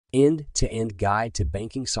End-to-end guide to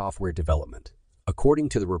banking software development. According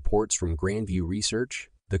to the reports from Grandview Research,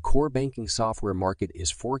 the core banking software market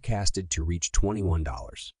is forecasted to reach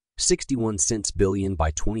 $21.61 billion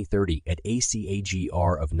by 2030 at a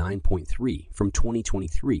CAGR of 9.3 from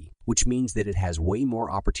 2023, which means that it has way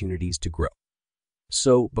more opportunities to grow.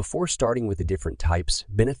 So, before starting with the different types,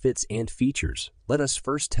 benefits, and features, let us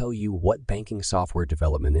first tell you what banking software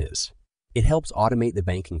development is. It helps automate the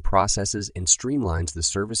banking processes and streamlines the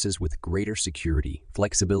services with greater security,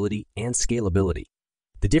 flexibility, and scalability.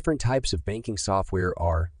 The different types of banking software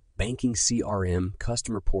are banking CRM,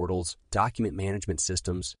 customer portals, document management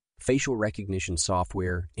systems, facial recognition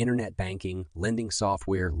software, internet banking, lending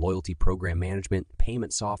software, loyalty program management,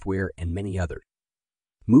 payment software, and many others.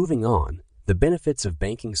 Moving on, the benefits of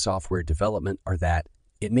banking software development are that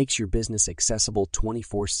it makes your business accessible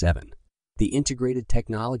 24/7. The integrated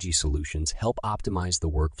technology solutions help optimize the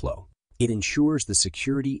workflow. It ensures the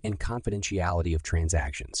security and confidentiality of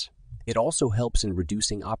transactions. It also helps in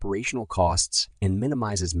reducing operational costs and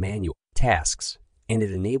minimizes manual tasks, and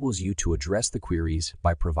it enables you to address the queries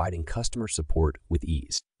by providing customer support with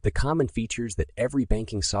ease. The common features that every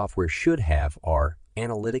banking software should have are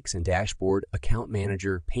analytics and dashboard, account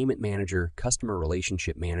manager, payment manager, customer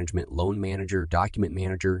relationship management, loan manager, document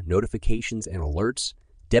manager, notifications and alerts,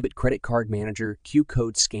 debit credit card manager,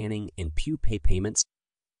 Q-code scanning, and PUPay payments.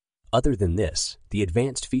 Other than this, the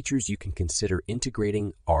advanced features you can consider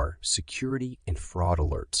integrating are security and fraud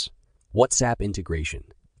alerts, WhatsApp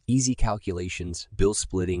integration, easy calculations, bill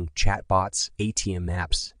splitting, chatbots, ATM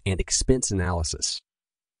apps, and expense analysis.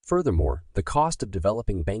 Furthermore, the cost of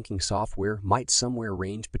developing banking software might somewhere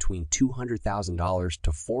range between $200,000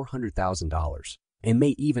 to $400,000 and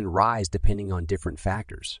may even rise depending on different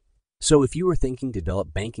factors. So if you are thinking to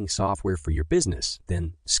develop banking software for your business,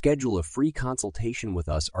 then schedule a free consultation with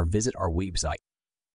us or visit our website.